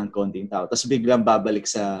 kailangan konting tao. Tapos biglang babalik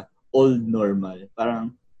sa old normal.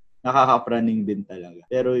 Parang nakakapraning din talaga.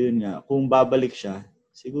 Pero yun nga, kung babalik siya,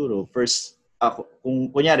 siguro, first, kung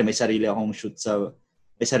kunyari may sarili akong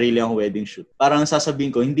wedding shoot. Parang sasabihin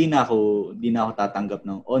ko, hindi na ako tatanggap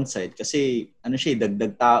ng on-site kasi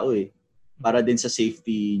dagdag tao eh. Para din sa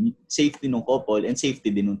safety ng couple and safety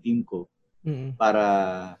din ng team ko.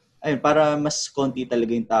 Para mas konti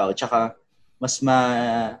talaga yung tao. Tsaka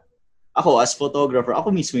ako as photographer,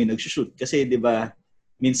 ako mismo yung nag-shoot kasi 'di ba,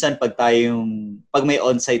 minsan pag may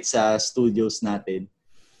on-site sa studios natin,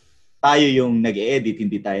 tayo yung nag-e-edit,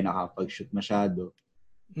 hindi tayo nakapag-shoot masyado.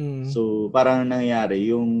 So, parang nangyayari,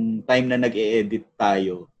 yung time na nag-e-edit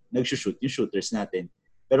tayo, nag-shoot yung shooters natin.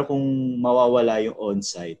 Pero kung mawawala yung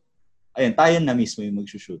on-site, tayo na mismo yung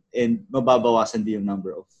mag-shoot. And mababawasan din yung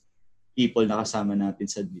number of people na kasama natin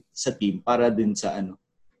sa team para din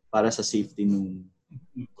para sa safety ng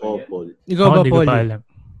couple. Ikaw ba, Paul?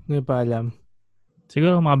 Hindi pa alam.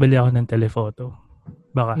 Siguro makabili ako ng telephoto.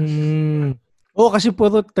 Baka. Kasi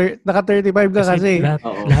puro naka 35 ka kasi.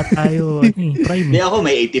 Lahat tayo, prime. Hindi ako,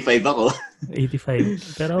 may 85 ako.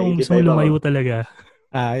 85. Pero kung gusto mo lumayo talaga.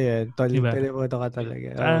 Yun. Telefoto ka talaga.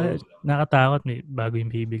 Nakatakot, may bago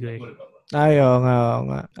yung baby ko eh. Oo nga.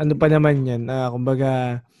 Ano pa naman yan?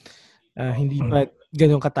 Kumbaga, hindi pa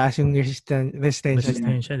ganun kataas yung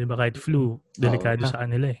resistensya. Di ba? Kahit flu, delikado sa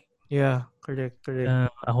kanila eh. Yeah, correct.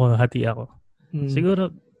 Hati ako. Siguro,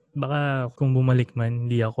 baka kung bumalik man,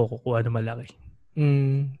 hindi ako kukuha ng malaki.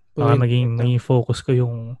 Baka maging focus ko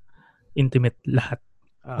yung intimate lahat.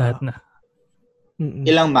 Lahat na.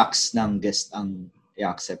 Ilang max ng guest ang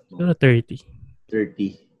i-accept mo? Siguro 30.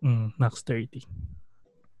 30? Max 30.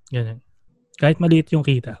 Ganun. Kahit maliit yung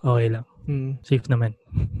kita, okay lang. Safe naman.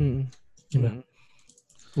 Diba?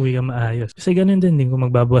 Uwi ka maayos. Kasi ganun din kung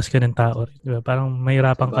magbabawas ka ng tao. Diba? Parang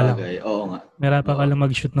mahirapan ka lang. Oo nga. Mahirapan ka lang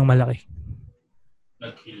mag-shoot ng malaki.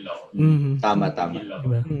 Tama.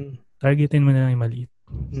 Diba? Targetin mo na lang yung maliit.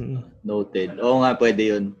 Noted. Oo nga, pwede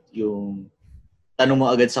yun. Yung tanong mo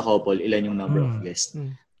agad sa couple, ilan yung number of guests.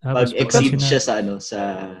 Pag exceed siya dun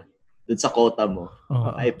sa quota mo,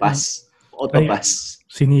 ay pass. Auto-pass.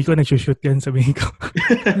 Si Nico nagsushoot yan, sabihin ko.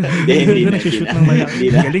 Hindi na. Nagsushoot ng malaki.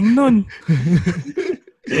 Galing nun.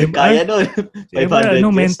 Kaya nun. 500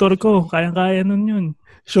 mentor ko. Kaya nun yun.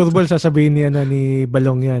 Sureball, sasabihin niya ni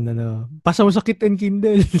Balong yan. Pasa mo sa Kit and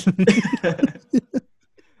Kindle.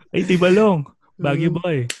 Ay, si Balong. Baguio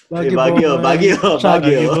boy. Baguio.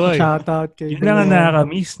 Shout out kay yun lang ang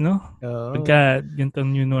nakakamiss, no? Pagka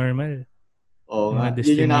ganitong new normal. Oo nga.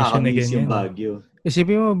 Yun yung nakakamiss yung Baguio.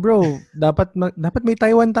 Isipin mo, bro, dapat may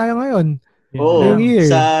Taiwan tayo ngayon.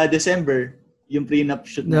 Sa December, yung prenup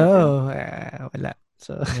shoot natin. Wala.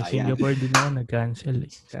 So, Singapore din ako nag-cancel.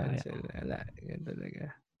 Wala. Yan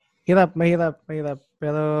talaga. Mahirap.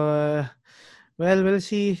 Pero, we'll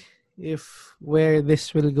see if where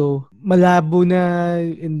this will go. Malabo na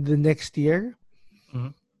in the next year.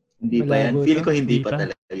 Hindi pa yan. Feel ko hindi pa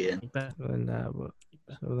talaga yan. Malabo.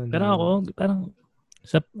 Pero ako, parang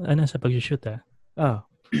sa pag-shoot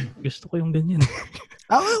Gusto ko yung ganyan.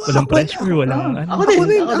 Walang pressure, walang ano. Ako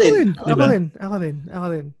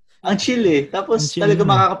din. Ang chill eh. Tapos talaga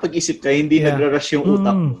makakapag-isip ka, hindi nagra-rush yung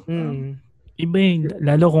utak mo. Iba eh,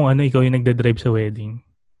 lalo kung ikaw yung nagda-drive sa wedding.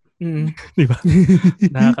 Di ba?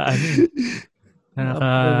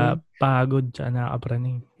 Nakakapagod tsaka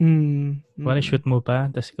nakakapraning. Wala shoot mo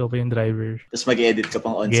pa, tapos ikaw pa yung driver. Tapos mag-edit ka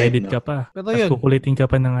pang on-site, mag-edit ka pa. Tapos kukulitin ka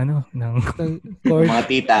pa ng mga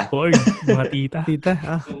tita. Mga tita. Tita,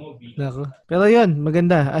 Nako. Pero yun,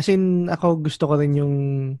 maganda. As in, ako gusto ko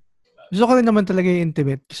rin naman talaga yung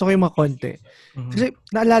intimate. Gusto ko yung mga konti. Kasi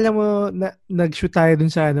naalala mo nag-shoot tayo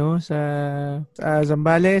dun sa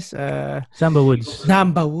Zambales, Zamba Woods.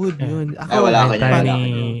 Yun. Ako wala ka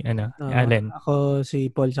ni Allen. Ako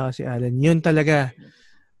si Paul saka si Allen. Yun talaga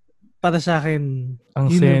para sa akin ang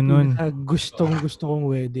senon. Gusto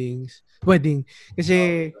kong wedding.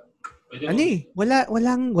 Kasi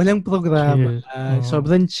walang program.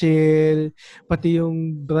 Sobrang chill. Pati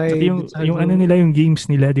yung bride. Pati yung nila, yung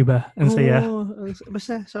games nila, di ba? Ang saya.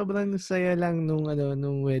 Basta sobrang saya lang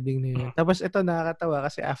nung wedding na yun. Tapos ito nakakatawa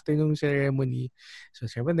kasi after nung ceremony,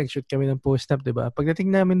 so syempre nag-shoot kami ng post-up, di ba?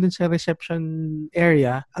 Pagdating namin dun sa reception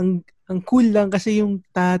area, ang cool lang kasi yung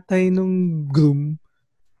tatay nung groom,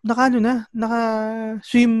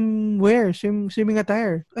 swimming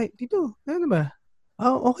attire. Ay, dito, ano ba?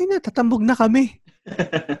 Okay na, tatambog na kami.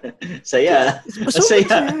 Saya.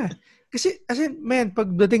 Saya. Kasi,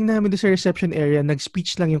 pagdating namin sa reception area,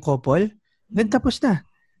 nag-speech lang yung couple, then tapos na.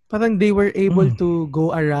 Parang they were able to go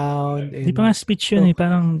around. Di pa nga speech yun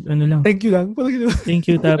parang lang. Thank you lang. Thank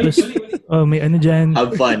you, tapos, may dyan.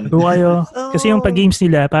 Have fun. Do kayo. Kasi yung pag-games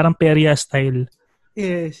nila, parang perya style.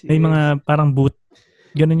 Yes. May mga parang boot.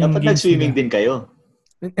 Ganun yung dapat games nag-swimming nila. din kayo.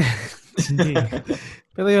 Hindi.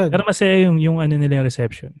 Pero masaya yung nila yung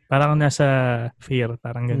reception. Parang nasa fair,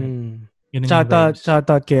 parang gano'n.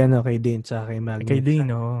 Shoutout kay Dane sa kay Magnet. Kay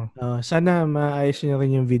Dane, sana maayos nyo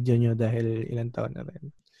rin yung video nyo dahil ilang taon na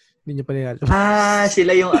rin. Hindi nyo pa nilalo.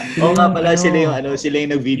 Sila yung, sila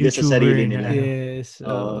yung nag-video YouTuber sa sarili nila. Yes.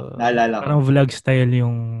 Naalala ko. Parang vlog style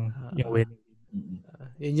yung wedding.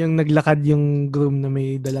 Yun yung naglakad yung groom na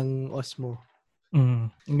may dalang Osmo.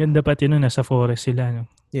 Ang ganda pati nun, nasa forest sila,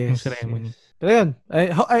 no? Yes. Yung ceremony. Yes. Pero yun,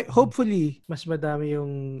 hopefully, mas madami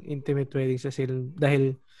yung intimate wedding sa sale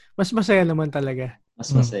dahil mas masaya naman talaga.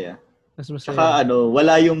 Mas masaya. Tsaka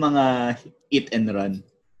wala yung mga eat and run.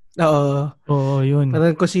 Oo, yun.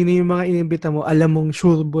 Parang kung sino yung mga inimbita mo, alam mong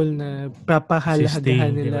sureball na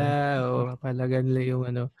papahalagahan nila o papahalagan nila yung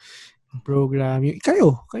program.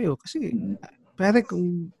 Kayo. Kasi parang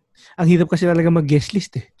kung ang hirap kasi talaga mag-guest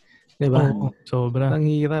list eh. Diba? Sobra.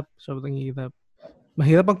 Sobrang hirap.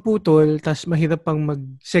 Mahirap ang putol, tas mahirap pang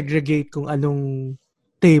mag-segregate kung anong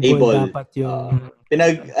table. Dapat yung...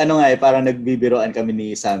 parang nagbibiroan kami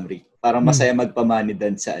ni Samri. Parang masaya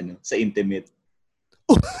magpamanidan sa intimate.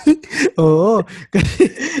 Oo.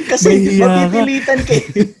 Kasi mapipilitan kayo.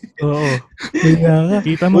 Oo.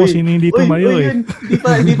 Kita mo, sino hindi tumayo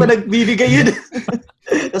Hindi pa nagbibigay yun.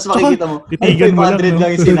 Tapos makikita mo, ay 500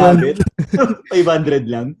 lang yung sinabit.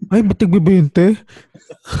 500 lang. Ay, ba't nagbibente?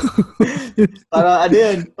 Para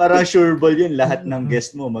para sure ball yun. Lahat ng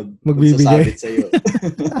guest mo magsasabit sa'yo.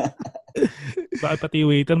 Baka pati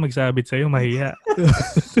waiter magsabit sa'yo, mahiya.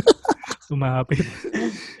 Sumapit.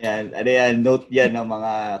 Yan. Note yan ng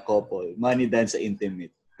mga couple. Money dance sa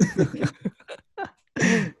intimate.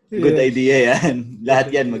 Good idea yan.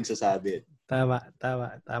 Lahat yan magsasabit. Tama.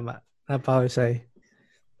 Napakahusay.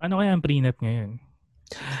 Ano kaya ang prenup ngayon?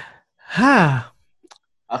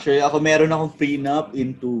 Actually, meron akong prenup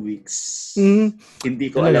in 2 weeks. Hindi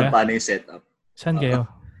ko alam paano yung setup. Saan kayo?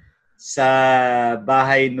 Sa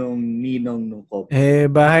bahay nung ninong nung couple.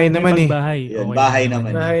 Bahay naman bahay. Yun, bahay naman.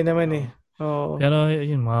 Bahay naman eh. Oo. Pero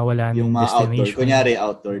yun, mawawala yung mga destination. Outdoor. Kunyari,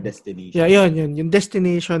 outdoor destination. Yeah, yun. Yung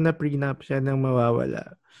destination na prenup siya nang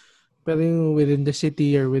mawawala. Pero yung within the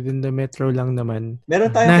city or within the metro lang naman. Meron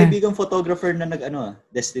tayong kaibigang photographer na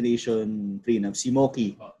destination prenup. Si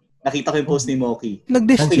Moki. Nakita ko yung post ni Moki.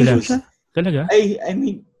 Nag-destination siya? Talaga? I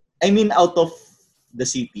mean out of the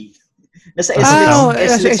city. Nasa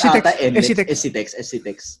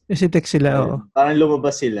SCTEX sila, oo. Parang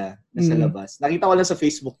lumabas sila. Nasa labas. Nakita ko lang sa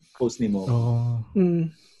Facebook post ni Moki.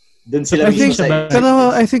 Doon sila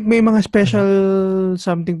pero I think may mga special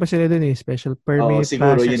something pa sila doon eh. Special permit.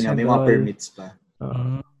 Siguro yun nga. May mga permits pa.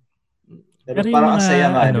 Pero parang ang saya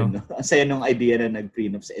nga ang saya nung idea na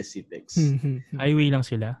nag-prenup sa SCTEX. Highway lang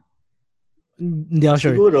sila? Hindi ako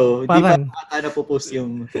sure. Siguro. Parang, di pa na-post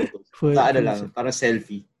yung photos. Lang. Parang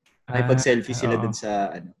selfie. Ay pag-selfie sila doon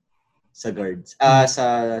sa sa guards. Sa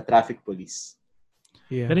traffic police.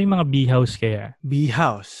 Yeah. Pero yung mga B-house kaya?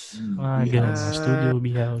 B-house. Mga ganun. Studio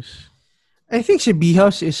B-house. I think si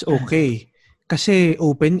B-house is okay. Kasi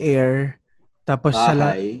open air. Tapos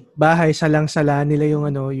bahay salang-sala nila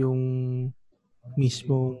yung yung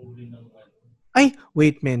mismo. Ay,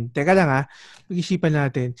 wait men. Teka lang Pag-isipan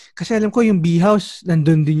natin. Kasi alam ko yung B-house,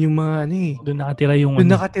 nandun din yung mga Doon nakatira yung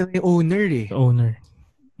nakatira yung owner The owner.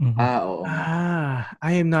 Mm-hmm. Oo.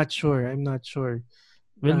 I am not sure.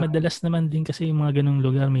 Well, madalas naman din kasi yung mga ganung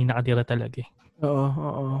lugar may nakatira talaga.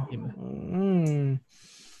 Oo. Diba?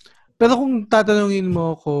 Pero kung tatanungin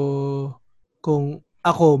mo ko kung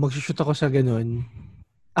ako magsushoot ako sa ganun,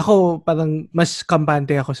 ako parang mas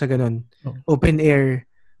kampante ako sa ganun. Open air.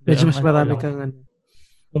 Medyo mas marami kang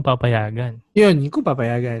kung papayagan. Yun, kung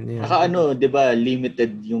papayagan. Yun. Saka 'di ba,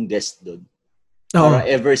 limited yung guest doon. Para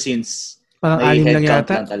ever since parang may 6 lang headcount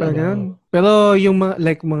yata. lang talaga. Pero yung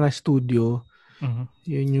mga studio,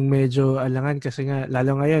 yun yung medyo alangan kasi nga,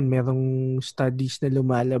 lalo ngayon, merong studies na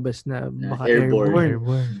lumalabas na baka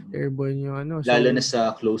airborne yung So, lalo na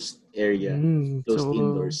sa closed area, closed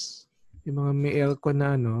indoors. Yung mga may aircon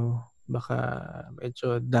na baka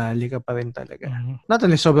medyo dali ka pa rin talaga. Not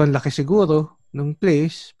unless sobrang laki siguro ng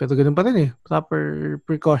place, pero ganun pa rin proper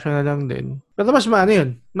precaution na lang din. Pero mas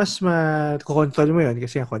yun, mas makokontrol mo yun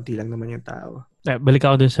kasi konti lang naman yung tao. Balik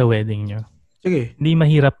ako dun sa wedding nyo. Sige. Hindi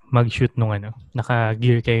mahirap mag-shoot nung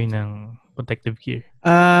naka-gear kayo ng protective gear?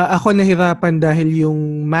 Ako nahirapan dahil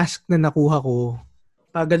yung mask na nakuha ko,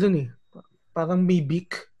 ganun parang may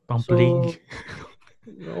beak. Pang-plague.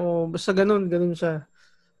 Basta ganun siya.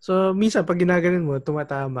 So, minsan pag ginaganon mo,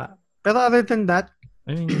 tumatama. Pero other than that,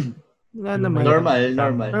 wala naman.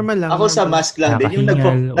 Normal lang. Ako sa mask lang din.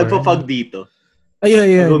 Yung nagpo-fog dito.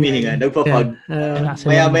 Ayun. Humihinga, nagpo-fog.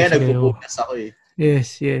 Maya-maya nagpupunas ako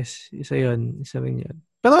Yes. Isa rin yun.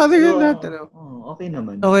 Pero other than that, okay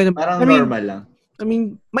naman. Okay naman. Parang normal lang. I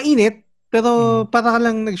mean, mainit, pero para ka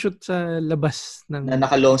lang nag-shoot sa labas ng... Na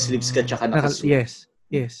naka-long sleeves ka tsaka naka-suit.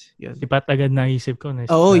 Yes, yun. Sipat agad naisip ko.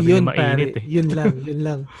 Yun pare. Yun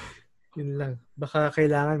lang. Baka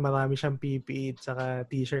kailangan marami siyang PPE at saka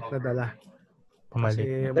t-shirt na dala.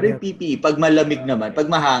 Pero yung PPE, pag malamig naman,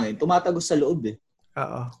 pag mahangin, tumatagos sa loob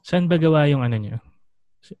Oo. Saan ba gawa yung nyo?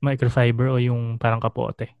 Microfiber o yung parang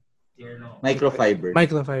kapote? Microfiber.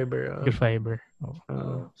 Microfiber.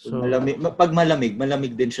 So malamig, pag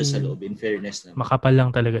malamig din siya sa loob, in fairness naman. Makapal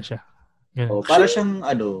lang talaga siya. Para siyang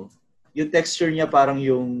yung texture niya parang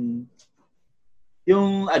yung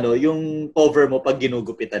cover mo pag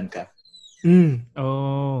ginugupitan ka.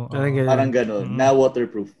 Parang gano'n, na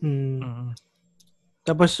waterproof.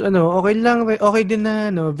 Tapos okay lang, okay din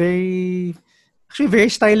na very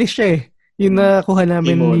stylish siya Yung nakuha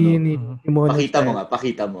namin ni Kimono.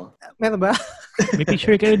 Pakita mo. Meron ba? May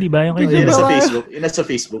picture kayo, di ba? Yung sa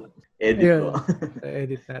Facebook. Edit ko.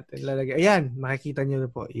 Edit natin. Lalagay. Ayan, makikita nyo na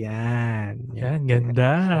po. Yan, ganda.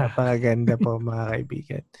 Napakaganda po, mga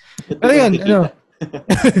kaibigan. Pero yun,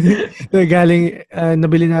 galing,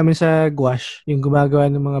 nabili namin sa Gouache, yung gumagawa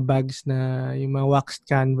ng mga bags yung mga waxed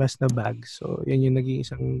canvas na bags. So, yan yung naging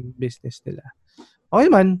isang business nila. Okay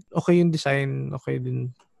man. Okay yung design. Okay din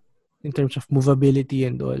in terms of movability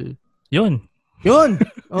and all. Yun.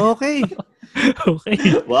 Okay. Okay.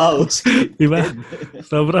 Wow. Diba?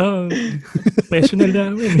 Sobrang professional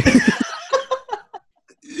namin.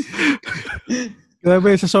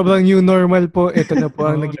 Grabe, sa sobrang new normal po, ito na po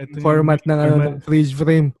ang naging format ng freeze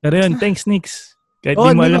frame. Pero yun, thanks Nix. Kahit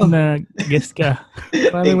di mo alam na guest ka.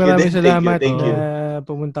 Maraming salamat na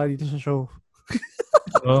pumunta dito sa show.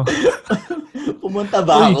 Pumunta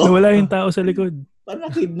ba ako? Nawala yung tao sa likod.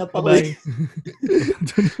 Parang kidnap ako.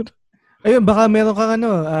 Ayun, baka meron kang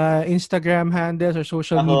Instagram handles or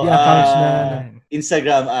social media accounts na...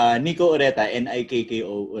 Instagram, Nico Ureta,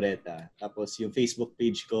 Nikko Ureta. Tapos yung Facebook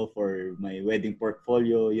page ko for my wedding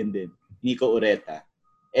portfolio, yun din. Nico Ureta.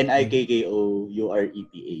 Nikko Ureta.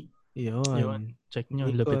 Yun. Check nyo.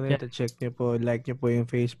 Lupit Ureta, check nyo po. Like nyo po yung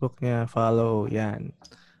Facebook niya. Follow. Yan.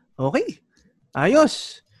 Okay.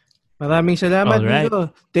 Ayos. Maraming salamat,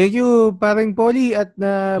 Nico. Thank you, paring Polly, at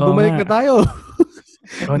bumalik na tayo.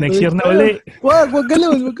 Next year na uli. Wag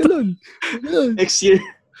galon. Next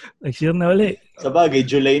year na uli. Sabagay,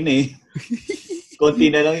 July na Konti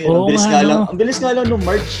na lang yun. Ang bilis nga lang nung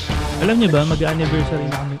March. Alam niyo ba, mag-anniversary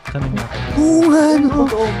na kami natin.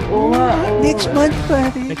 Oo nga. Next month,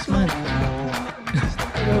 pare. Next month.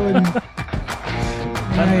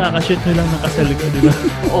 Parang nakashoot nyo lang nakasal ko, di ba?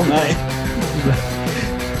 Oo nga Diba?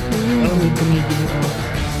 Parang may tumigil ako.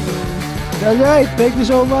 Alright, thank you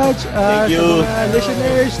so much. Thank you. Sa mga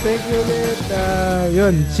listeners, thank you ulit.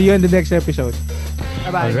 See you in the next episode.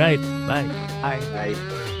 Bye-bye. Alright, bye. Bye.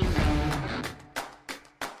 Bye.